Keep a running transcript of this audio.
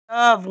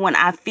Love when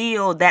I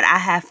feel that I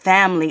have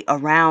family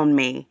around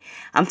me.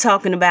 I'm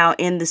talking about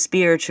in the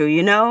spiritual,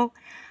 you know.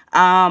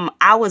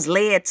 I was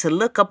led to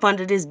look up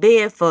under this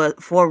bed for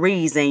a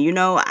reason. You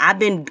know, I've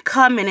been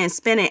coming and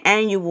spending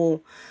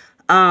annual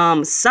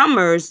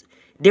summers,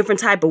 different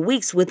type of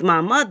weeks with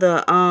my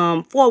mother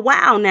for a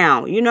while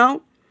now, you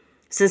know,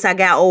 since I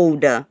got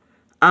older.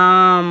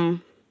 And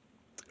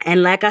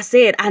like I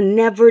said, I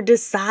never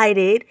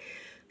decided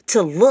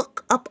to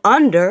look up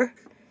under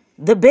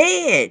the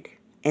bed.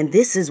 And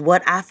this is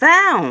what I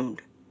found.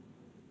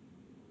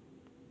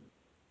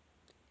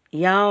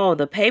 Y'all,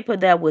 the paper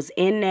that was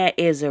in there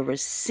is a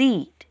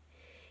receipt.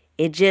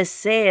 It just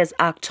says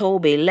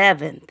October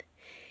 11th.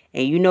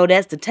 And you know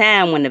that's the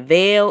time when the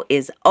veil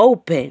is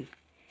open.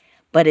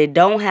 But it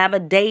don't have a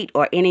date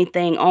or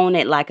anything on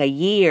it like a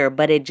year.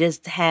 But it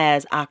just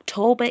has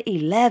October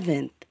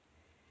 11th.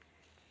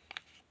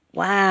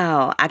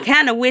 Wow. I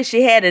kind of wish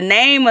it had a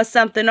name or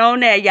something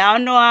on there. Y'all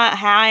know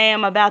how I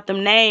am about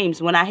them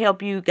names. When I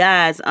help you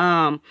guys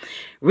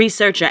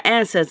research your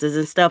ancestors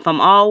and stuff,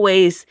 I'm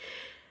always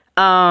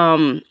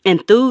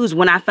enthused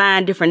when I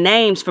find different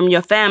names from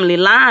your family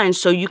line,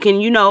 so you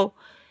can, you know,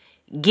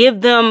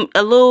 give them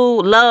a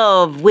little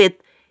love with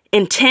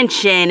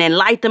intention and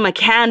light them a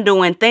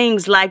candle and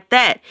things like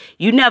that.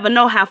 You never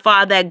know how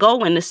far that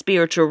go in the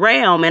spiritual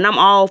realm, and I'm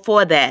all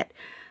for that.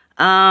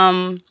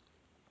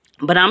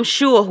 But I'm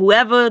sure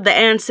whoever the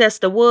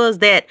ancestor was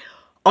that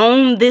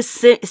owned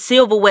this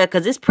silverware,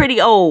 because it's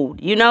pretty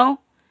old, you know.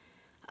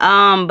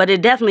 But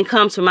it definitely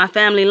comes from my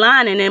family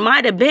line, and it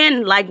might have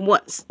been like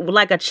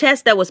a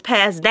chest that was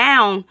passed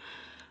down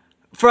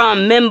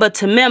from member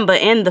to member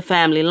in the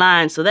family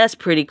line. So that's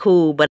pretty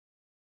cool. But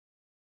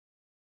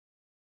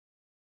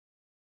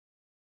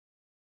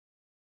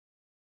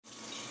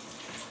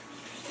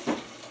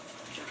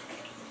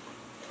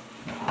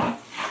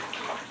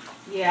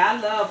yeah, I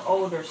love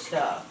older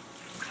stuff.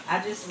 I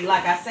just,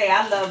 like I say,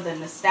 I love the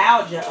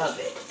nostalgia of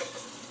it.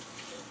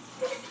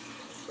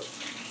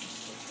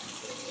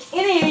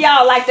 Any of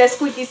y'all like that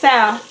squeaky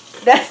sound?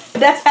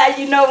 That's how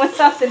you know when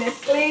something is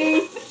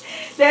clean.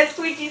 That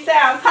squeaky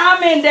sound.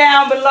 Comment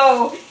down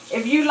below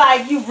if you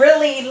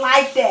really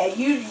like that.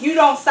 You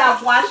don't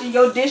stop washing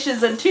your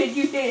dishes until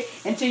you hear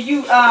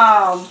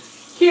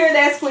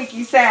that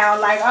squeaky sound.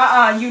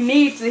 Like you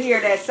need to hear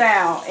that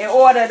sound in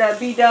order to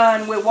be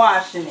done with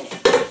washing it.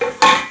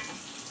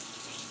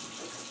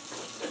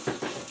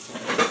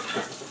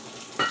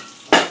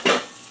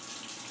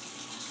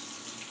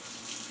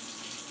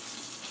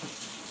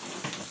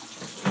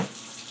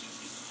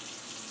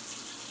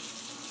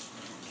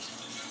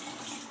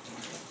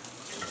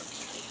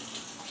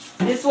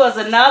 This was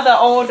another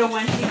older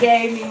one she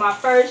gave me, my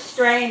first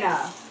strainer.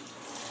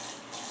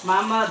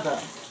 My mother.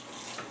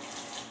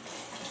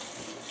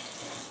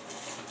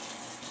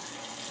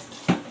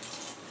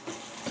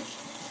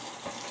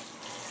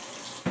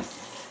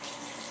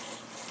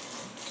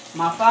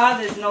 My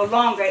father is no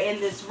longer in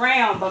this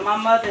realm, but my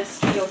mother is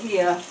still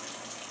here.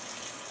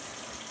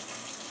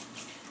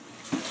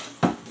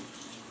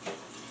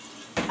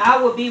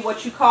 I would be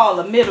what you call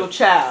a middle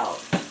child.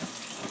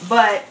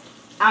 But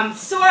I'm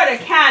sort of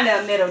kind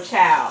of a middle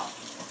child.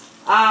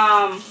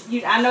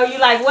 I know you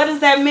like, what does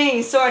that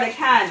mean? Sort of,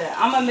 kind of.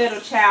 I'm a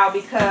middle child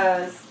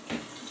because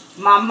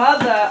my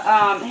mother,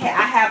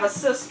 I have a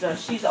sister.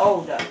 She's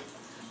older.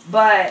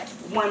 But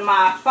when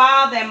my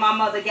father and my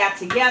mother got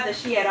together,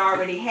 she had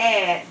already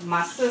had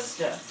my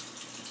sister.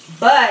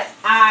 But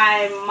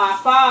I'm my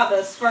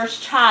father's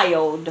first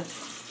child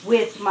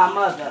with my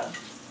mother.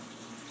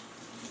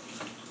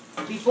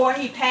 Before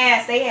he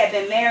passed, they had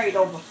been married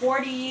over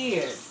 40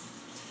 years.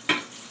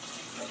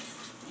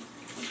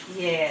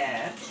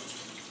 Yeah.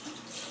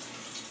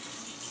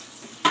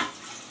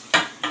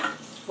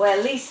 Well,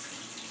 at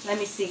least, let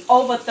me see,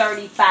 over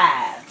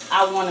 35.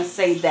 I want to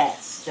say that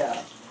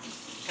stuff.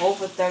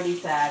 Over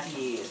 35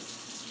 years.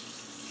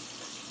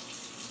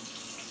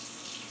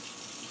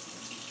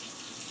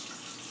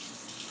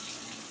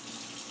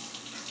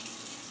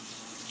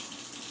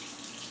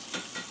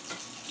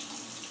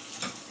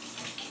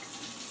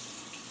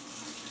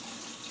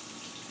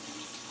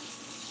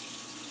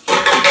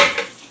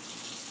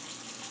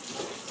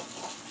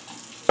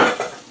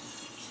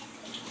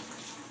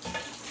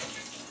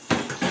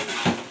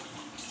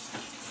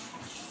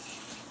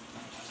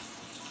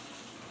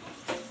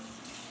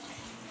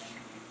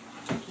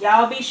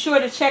 Y'all be sure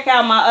to check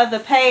out my other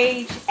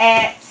page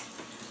at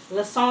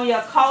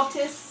LaSonia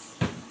Occultist.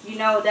 You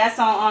know, that's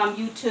on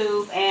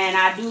YouTube. And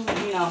I do,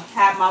 you know,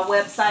 have my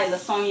website,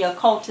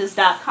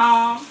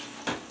 LaSoniaOccultist.com.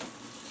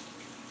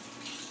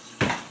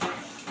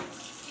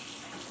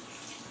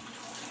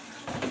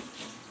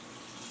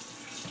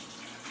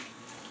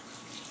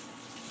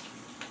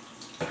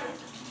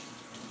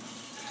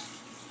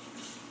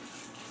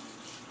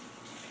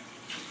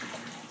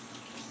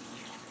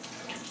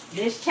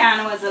 This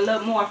channel is a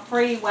little more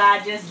free, where I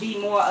just be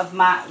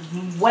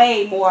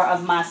way more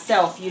of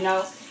myself, you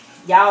know.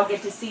 Y'all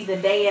get to see the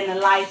day in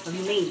the life of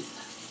me.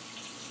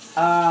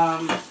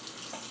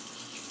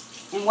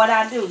 and what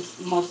I do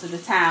most of the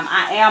time.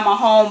 I am a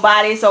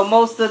homebody, so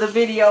most of the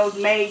videos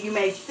you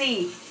may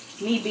see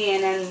me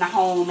being in the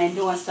home and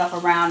doing stuff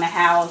around the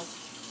house.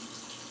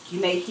 You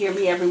may hear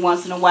me every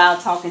once in a while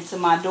talking to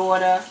my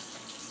daughter.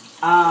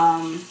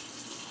 I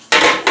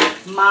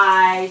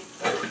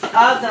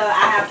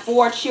have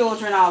 4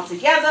 children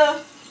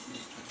altogether.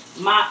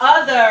 My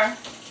other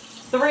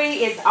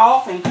 3 is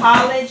off in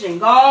college and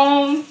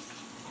gone.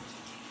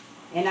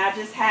 And I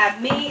just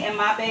have me and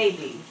my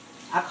baby.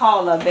 I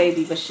call her a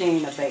baby, but she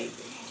ain't a baby,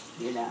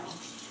 you know.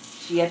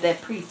 She at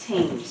that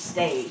preteen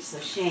stage, so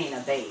she ain't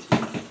a baby.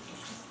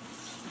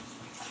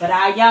 But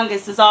our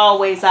youngest is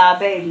always our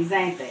babies,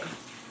 ain't they?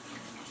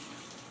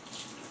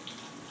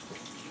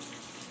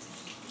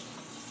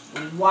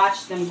 And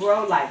watch them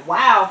grow like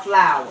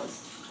wildflowers.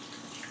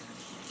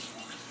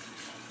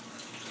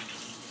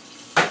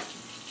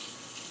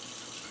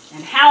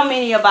 And how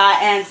many of our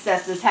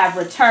ancestors have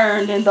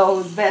returned in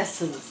those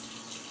vessels?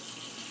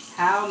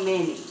 How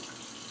many?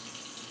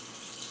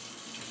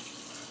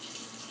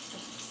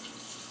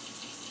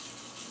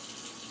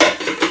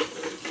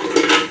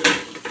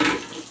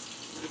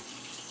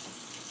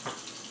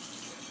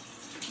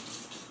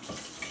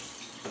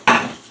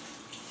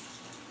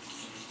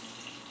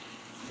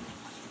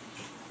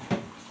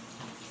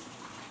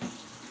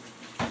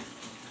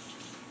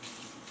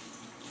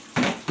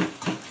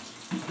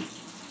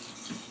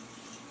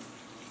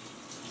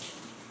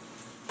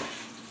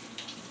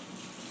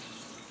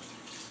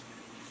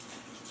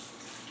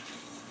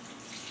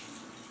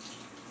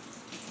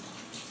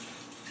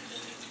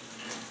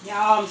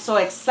 Y'all, I'm so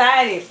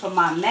excited for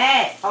my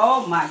mat.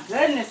 Oh my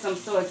goodness, I'm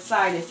so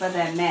excited for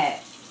that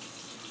mat.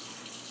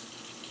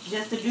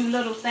 Just to do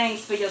little things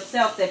for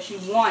yourself that you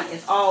want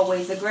is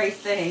always a great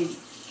thing.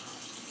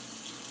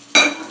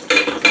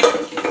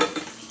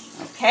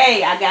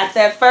 Okay, I got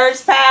that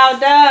first pile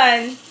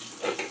done.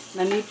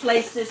 Let me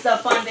place this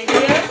up under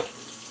here.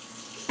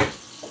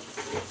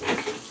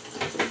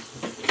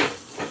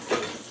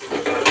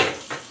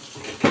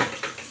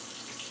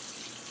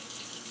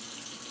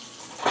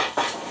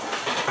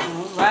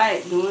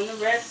 Alright, doing the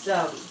rest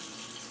of them.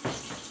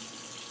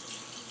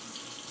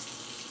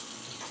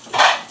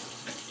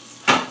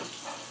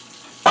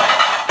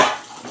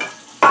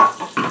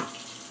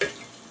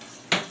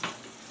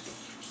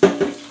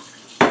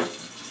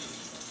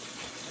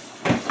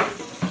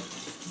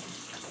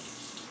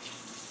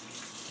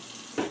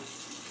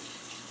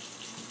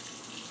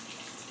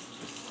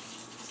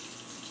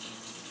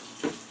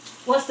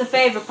 What's the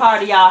favorite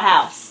part of y'all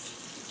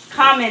house?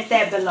 Comment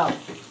that below.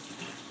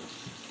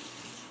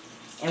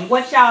 And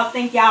what y'all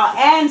think y'all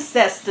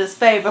ancestors'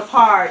 favorite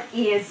part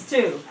is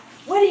too.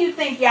 What do you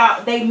think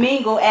y'all they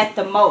mingle at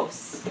the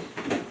most?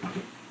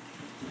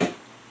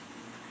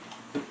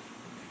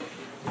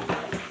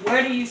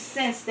 Where do you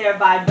sense their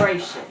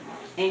vibration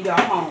in your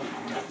home?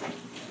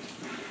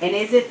 And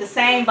is it the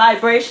same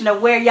vibration of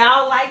where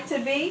y'all like to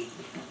be?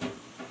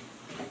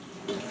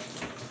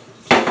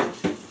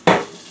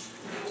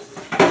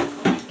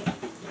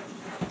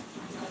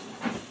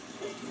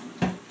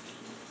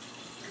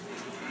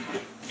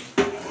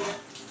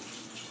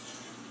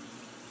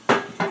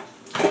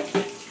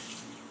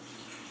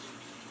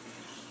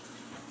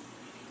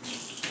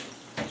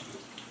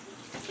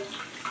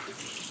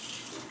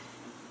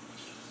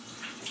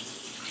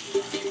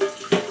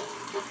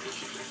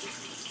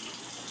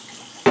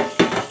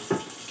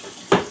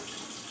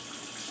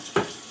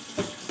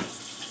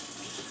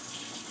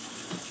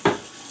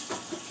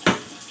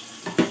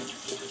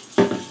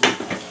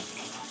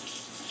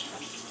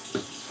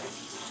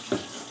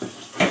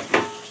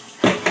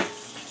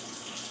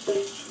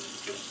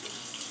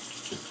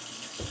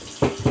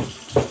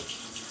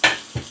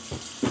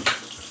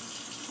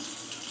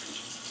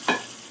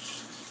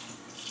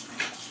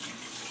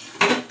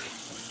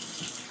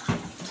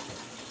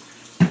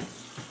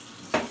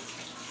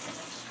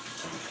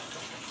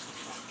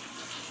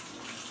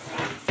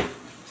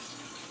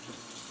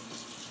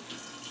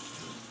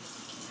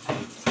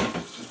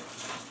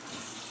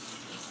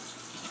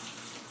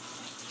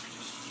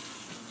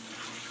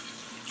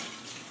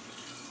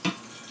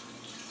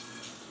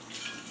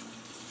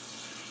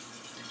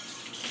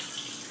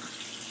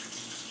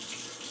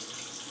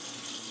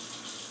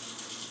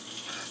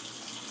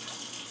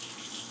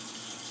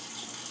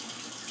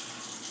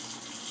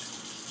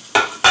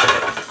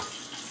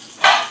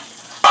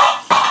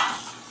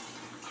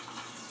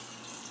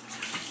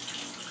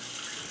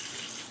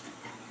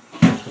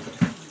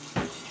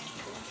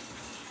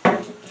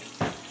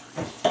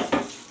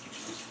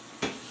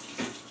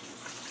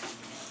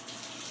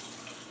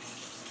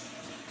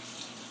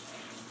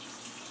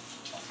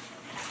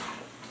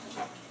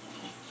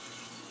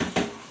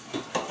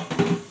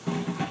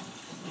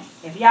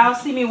 If y'all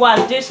see me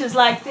wash dishes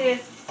like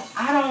this,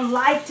 I don't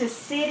like to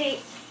sit it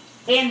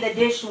in the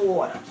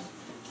dishwater.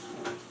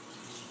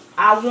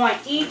 I want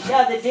each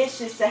of the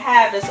dishes to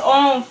have its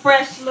own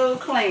fresh little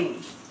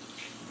clean.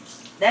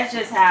 That's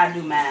just how I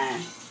do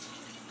mine.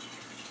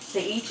 To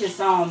each its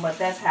own, but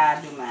that's how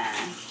I do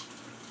mine.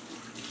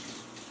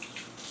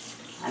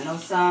 I know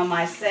some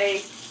might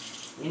say,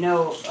 You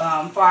know,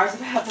 far as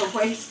about the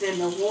wasting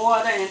the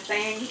water and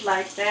things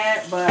like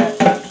that.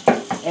 But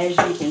as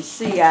you can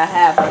see, I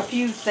have a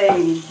few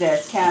things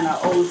that's kind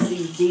of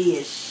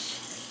OCD-ish.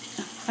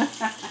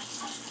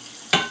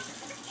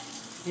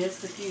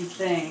 Just a few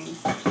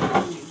things.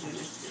 Let me do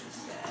this to the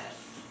side.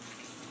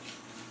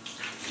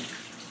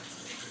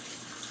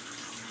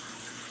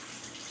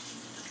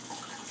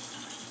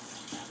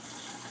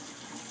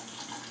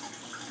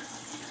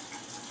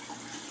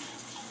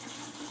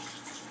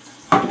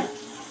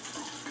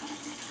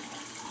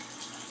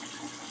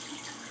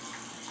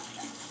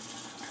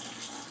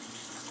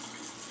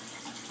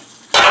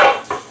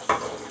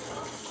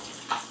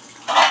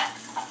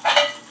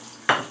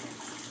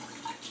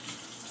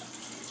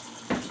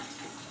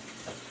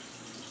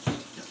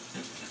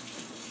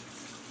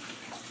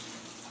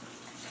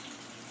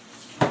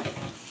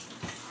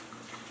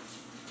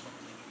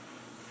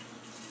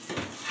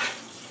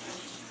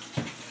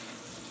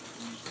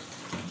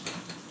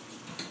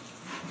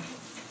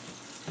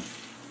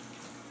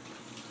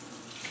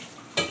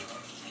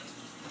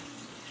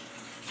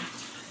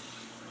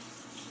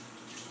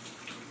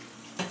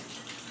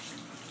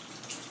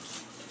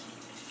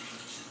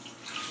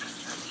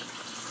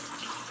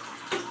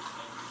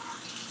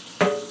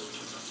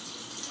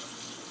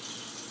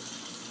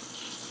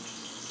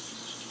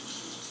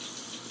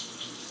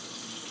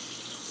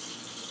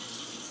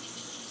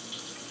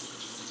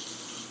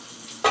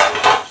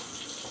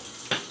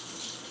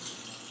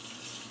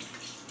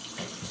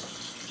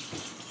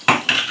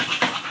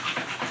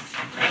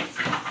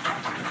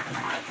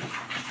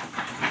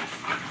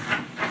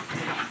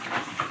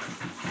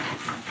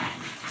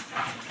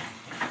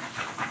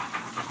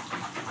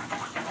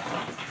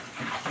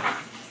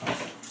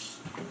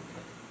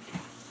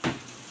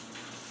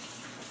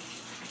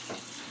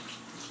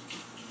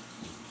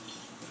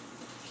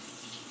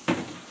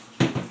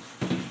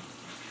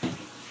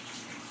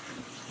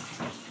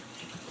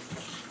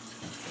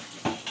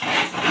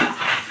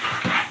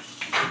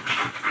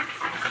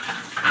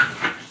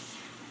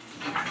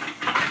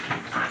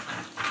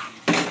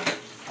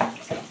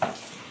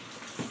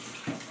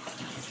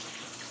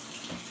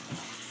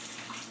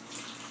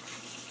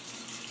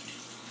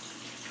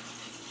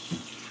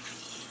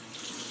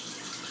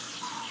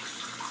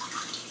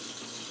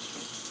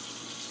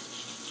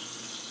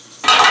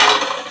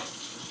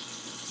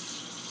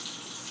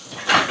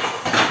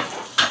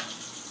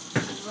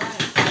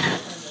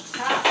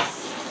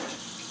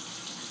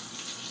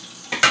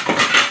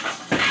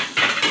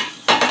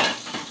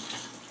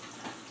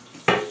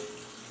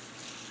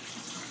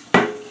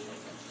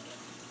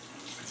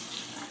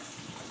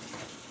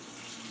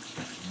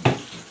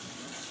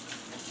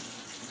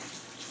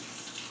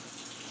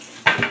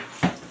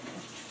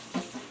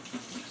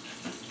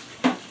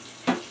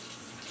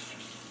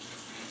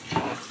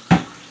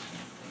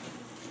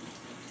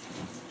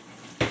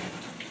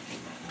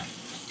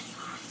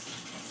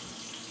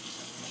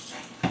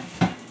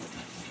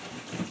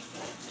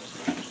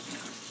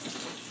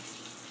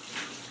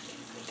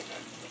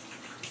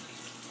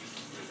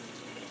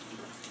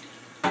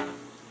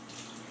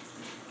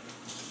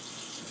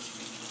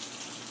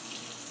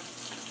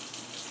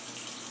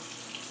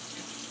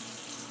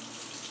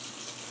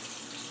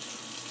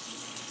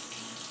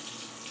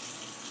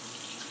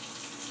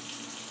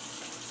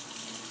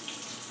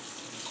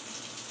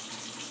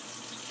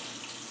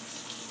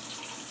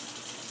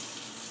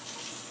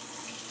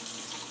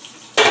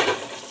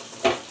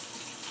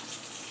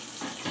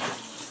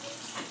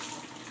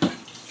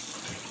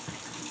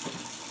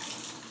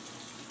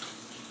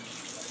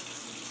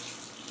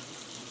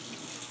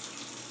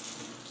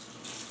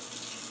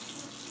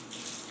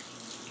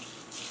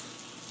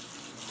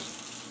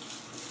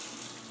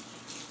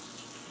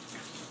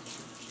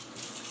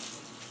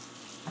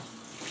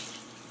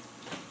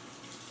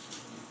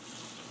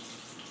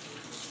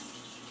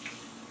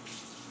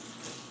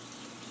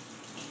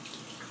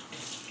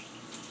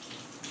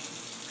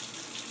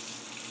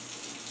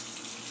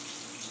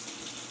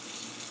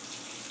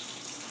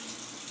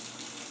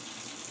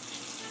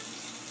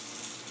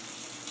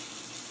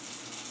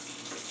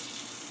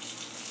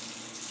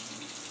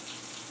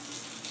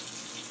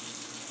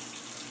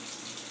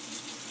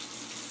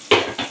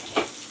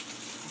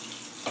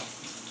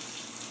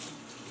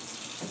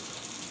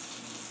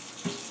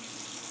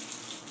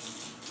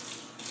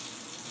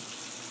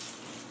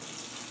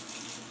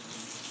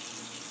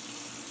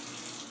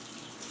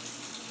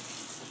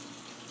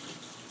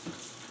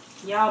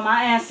 Y'all,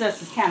 my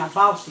ancestors kind of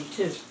bossy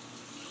too.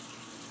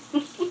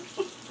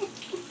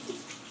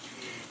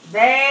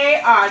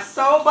 They are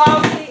so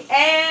bossy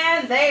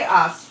and they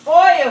are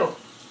spoiled.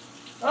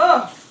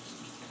 Oh,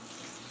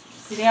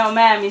 see, they don't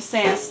mind me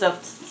saying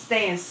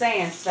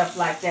stuff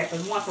like that.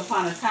 Because once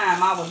upon a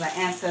time, I was an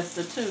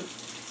ancestor too.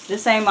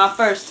 This ain't my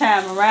first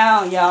time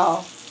around,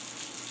 y'all.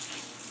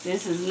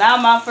 This is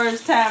not my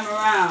first time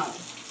around.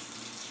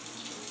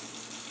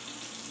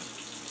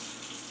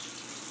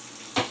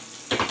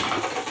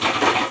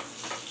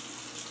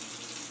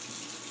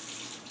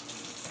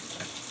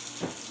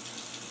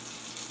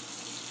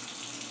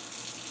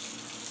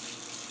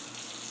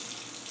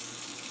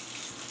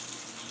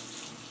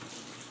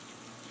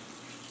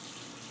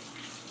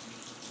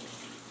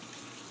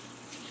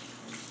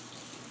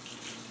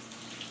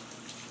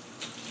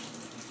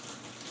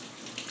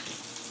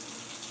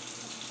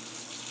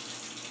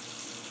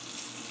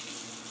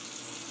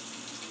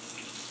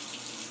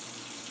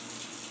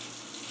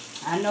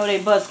 I know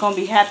they butts gonna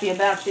be happy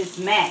about this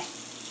mat.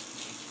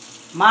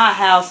 My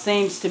house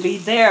seems to be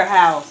their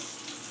house.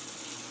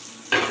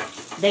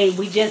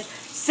 We just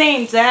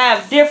seem to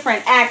have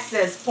different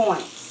access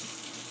points.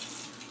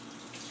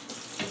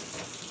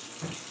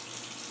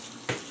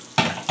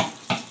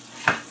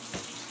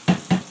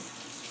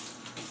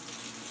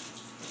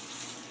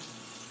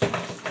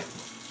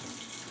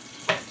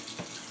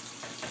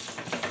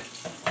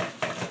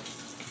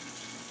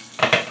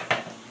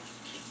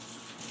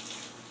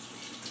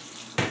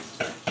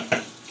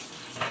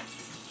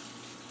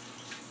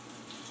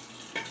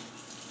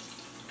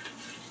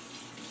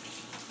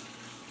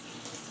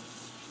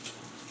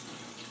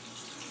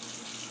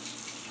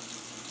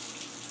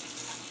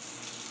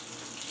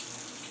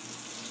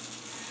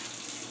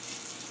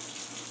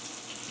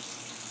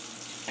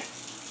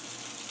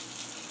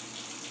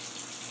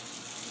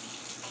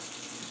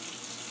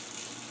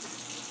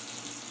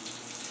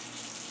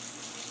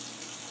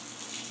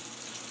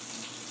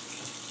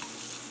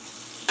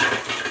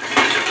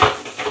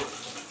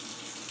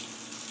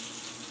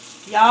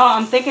 Y'all,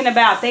 I'm thinking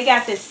about, they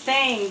got this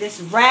thing,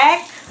 this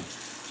rack.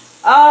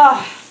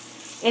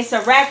 It's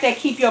a rack that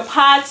keep your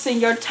pots and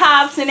your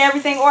tops and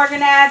everything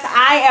organized.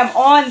 I am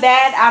on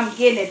that. I'm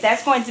getting it.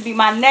 That's going to be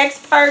my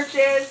next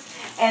purchase.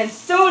 And as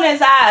soon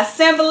as I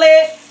assemble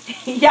it,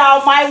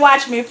 y'all might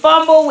watch me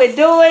fumble with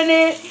doing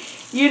it.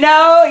 You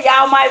know,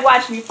 y'all might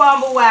watch me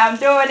fumble while I'm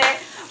doing it.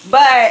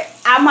 But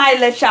I might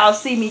let y'all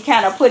see me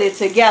kind of put it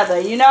together,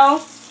 you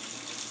know.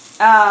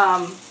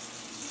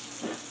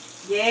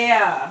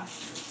 Yeah.